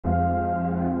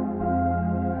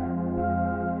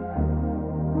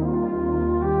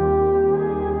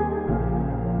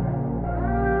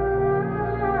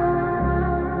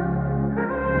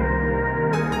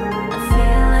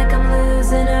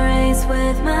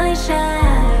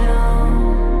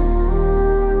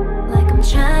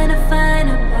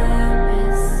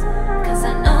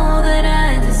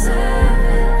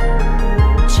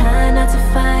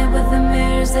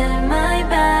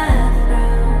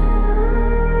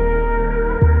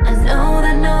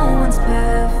one's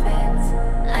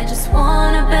perfect. I just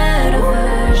want a better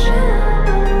version.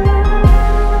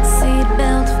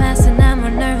 Seatbelt fastened, I'm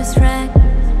a nervous wreck.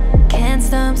 Can't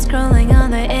stop scrolling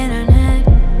on the internet.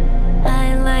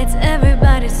 Highlights,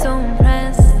 everybody's so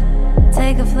impressed.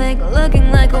 Take a flick,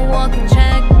 looking like a walking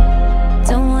check.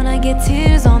 Don't wanna get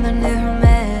tears on the new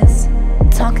mess.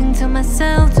 Talking to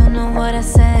myself, don't know what I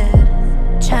said.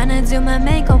 Trying to do my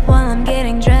makeup while I'm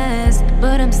getting dressed,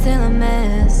 but I'm still a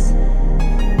mess.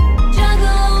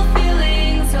 Juggle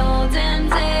feelings all damn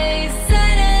day.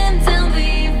 Set them down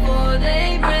before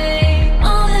they break.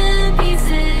 All the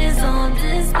pieces on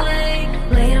display.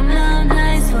 Lay them out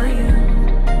nice for you.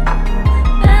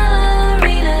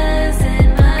 Ballerinas in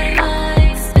my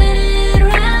mind. Spin it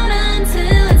round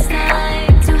until it's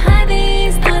time to hide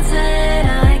these thoughts that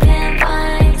I can't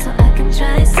find, so I can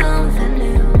try something new.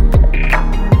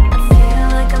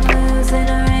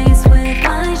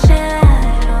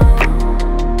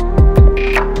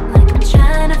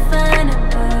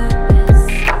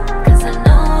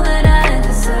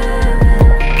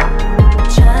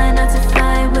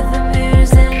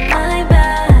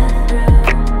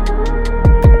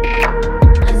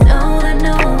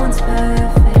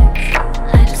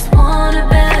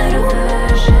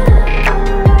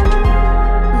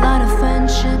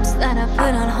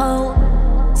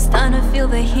 Feel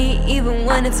the heat even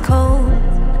when it's cold.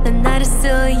 The night is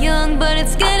still young, but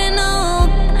it's getting old.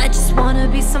 I just wanna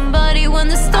be somebody when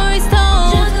the story's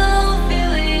told. Juggle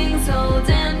feelings all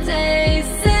damn day.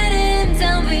 Set it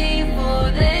down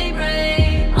before they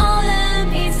break. All the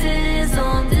pieces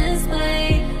on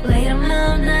display. Lay them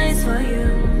out nice for you.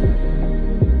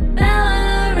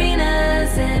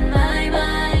 Ballerinas in my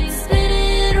mind. Spin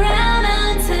it round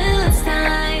until it's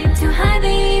time to hide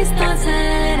these thoughts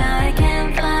that I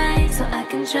can't find, so I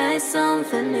can try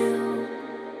something new.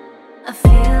 I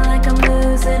feel like I'm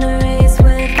losing her.